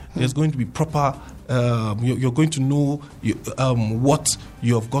accountability. There's going to be proper. You're going to know what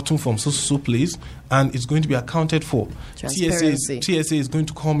you have gotten from so place, and it's going to be accounted for. TSA is going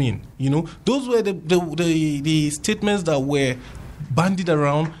to come in. Those were the statements that were bandied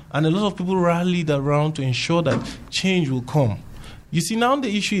around, and a lot of people rallied around to ensure that change will come. You see, now the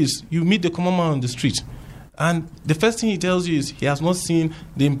issue is you meet the common man on the street, and the first thing he tells you is he has not seen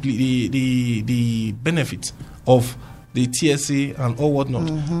the benefits of the TSA and all whatnot.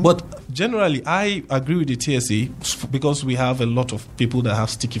 Mm-hmm. But generally, I agree with the TSA because we have a lot of people that have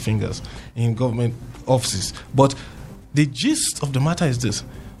sticky fingers in government offices. But the gist of the matter is this.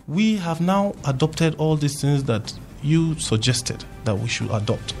 We have now adopted all these things that you suggested that we should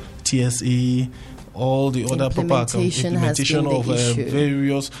adopt. TSA, all the other proper implementation of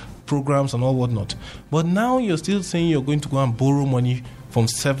various programs and all whatnot. But now you're still saying you're going to go and borrow money from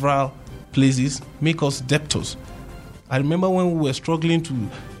several places, make us debtors. I remember when we were struggling to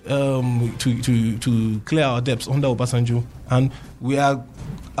clear our debts under Obasanjo, and we are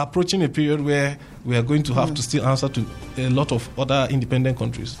approaching a period where we are going to have to still answer to a lot of other independent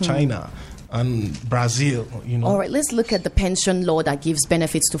countries, China and Brazil. All right, let's look at the pension law that gives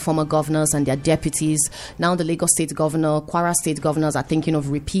benefits to former governors and their deputies. Now the Lagos State Governor, Kwara State Governors are thinking of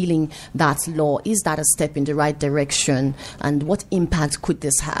repealing that law. Is that a step in the right direction? And what impact could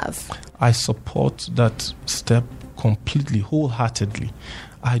this have? I support that step completely, wholeheartedly.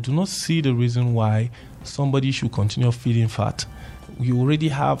 I do not see the reason why somebody should continue feeding fat. You already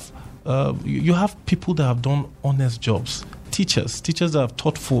have you have people that have done honest jobs. Teachers that have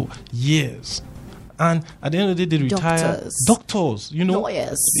taught for years, and at the end of the day they retire. Doctors,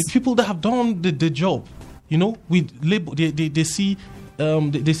 lawyers, people that have done the job, with labor. They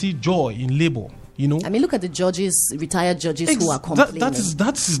see joy in labor. I mean, look at the judges, retired judges who are complaining. That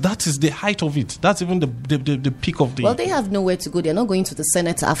is the height of it. That's even the peak of the. Well, they have nowhere to go. They're not going to the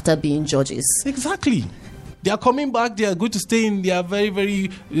Senate after being judges. Exactly. They are coming back. They are going to stay in. They are very, very.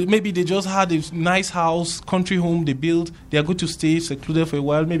 Maybe they just had a nice house, country home they built. They are going to stay secluded for a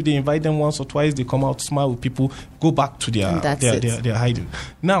while. Maybe they invite them once or twice. They come out, smile with people, go back to their hiding.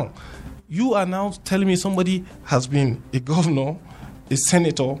 Now, you are now telling me somebody has been a governor, a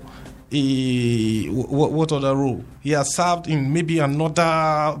senator, what other role? He has served in maybe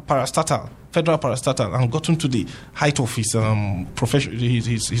another federal parastatal, and gotten to the height of his profession,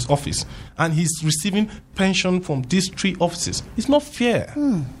 his office, and he's receiving pension from these three offices. It's not fair.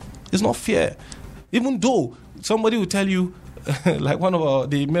 It's not fair. Even though somebody will tell you, like one of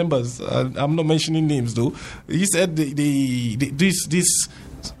the members, I'm not mentioning names though, he said the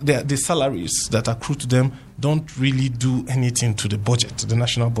salaries that accrue to them don't really do anything to the budget, the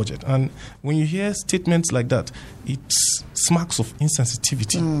national budget. And when you hear statements like that, it smacks of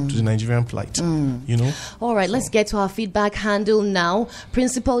insensitivity to the Nigerian plight. All right, let's get to our feedback handle now.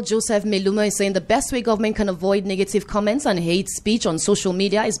 Principal Joseph Meluma is saying the best way government can avoid negative comments and hate speech on social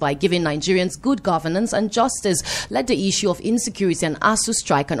media is by giving Nigerians good governance and justice. Let the issue of insecurity and ASU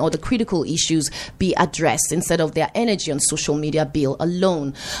strike and other critical issues be addressed instead of their energy on social media bill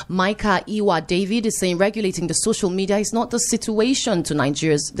alone. Micah Iwa David is saying regulating the social media is not the solution to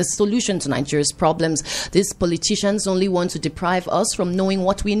Nigeria's problems. These politicians only want to deprive us from knowing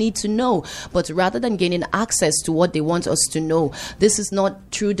what we need to know, but rather than gaining access to what they want us to know. This is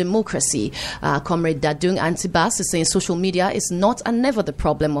not true democracy. Comrade Dadung Antibas is saying social media is not and never the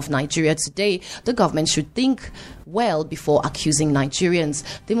problem of Nigeria today. The government should think well before accusing Nigerians.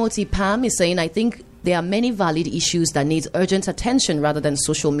 Timothy Pam is saying, I think there are many valid issues that need urgent attention rather than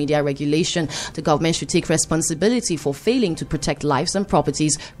social media regulation. The government should take responsibility for failing to protect lives and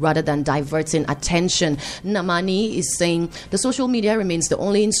properties rather than diverting attention. Namani is saying the social media remains the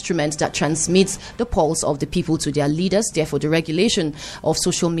only instrument that transmits the pulse of the people to their leaders. Therefore, the regulation of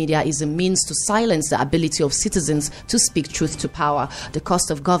social media is a means to silence the ability of citizens to speak truth to power. The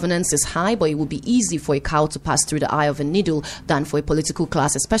cost of governance is high, but it would be easy for a cow to pass through the eye of a needle than for a political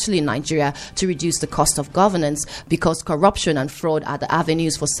class, especially in Nigeria, to reduce the cost of governance, because corruption and fraud are the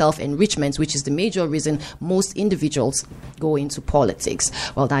avenues for self-enrichment, which is the major reason most individuals go into politics.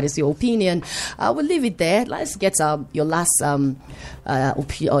 Well, that is your opinion. We'll leave it there. Let's get your last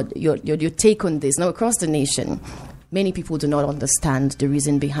your take on this. Now, across the nation, many people do not understand the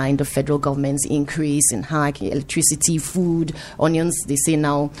reason behind the federal government's increase in hike, electricity, food, onions. They say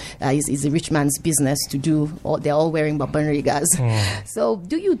now is a rich man's business to do. They're all wearing Babanrigas. So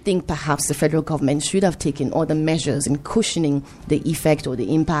do you think perhaps the federal government should have taken other measures in cushioning the effect or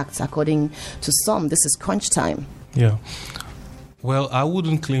the impacts? According to some, this is crunch time. Yeah. Well, I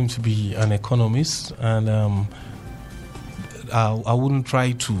wouldn't claim to be an economist, and I wouldn't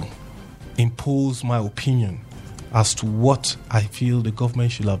try to impose my opinion as to what I feel the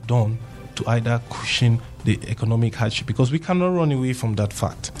government should have done to either cushion the economic hardship, because we cannot run away from that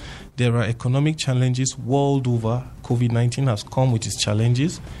fact. There are economic challenges world over. COVID-19 has come with its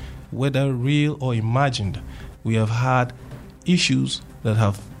challenges, whether real or imagined. We have had issues that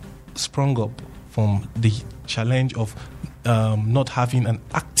have sprung up from the challenge of not having an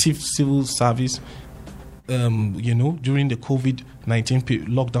active civil service, during the COVID-19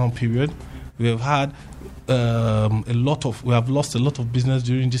 lockdown period. We have had we have lost a lot of business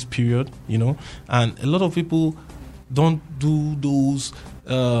during this period, and a lot of people don't do those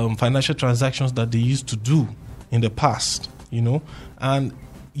financial transactions that they used to do in the past, and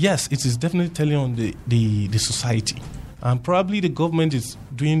yes, it is definitely telling on the society, and probably the government is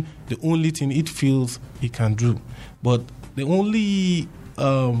doing the only thing it feels it can do. But the only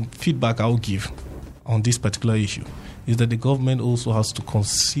feedback I'll give on this particular issue is that the government also has to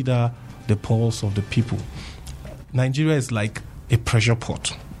consider the pulse of the people. Nigeria is like a pressure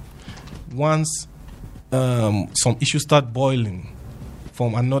pot. Once some issues start boiling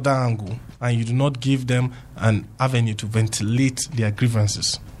from another angle and you do not give them an avenue to ventilate their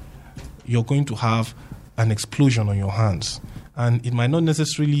grievances, you're going to have an explosion on your hands. And it might not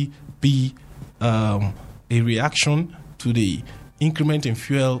necessarily be a reaction to the increment in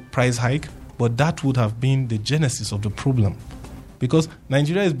fuel price hike, but that would have been the genesis of the problem. Because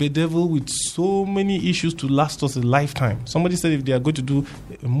Nigeria is bedeviled with so many issues to last us a lifetime. Somebody said if they are going to do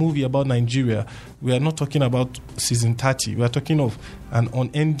a movie about Nigeria, we are not talking about season 30. We are talking of an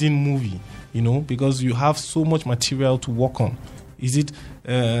unending movie, because you have so much material to work on. Is it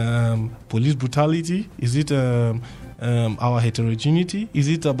police brutality? Is it our heterogeneity? Is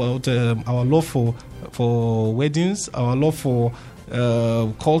it about our love for weddings, our love for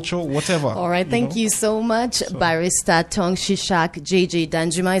culture, whatever? All right, thank you so much, Barrister Tong Shishak JJ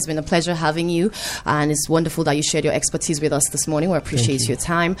Danjuma. It's been a pleasure having you, and it's wonderful that you shared your expertise with us this morning. We appreciate your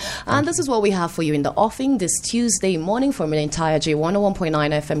time. And this is what we have for you in the offing this Tuesday morning from an entire J101.9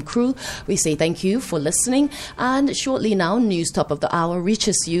 FM crew. We say thank you for listening, and shortly now, news top of the hour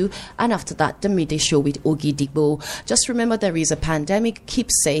reaches you, and after that, the midday show with Ogi Digbo. Just remember, there is a pandemic. Keep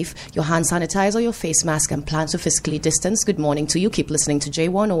safe. Your hand sanitizer, your face mask, and plan to physically distance. Good morning to you. Keep listening to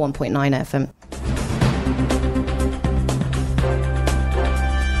J101.9 FM.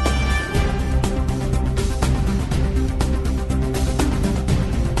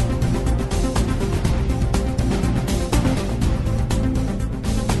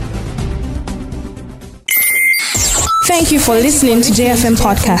 Thank you for listening to JFM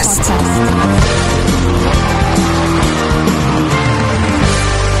Podcast.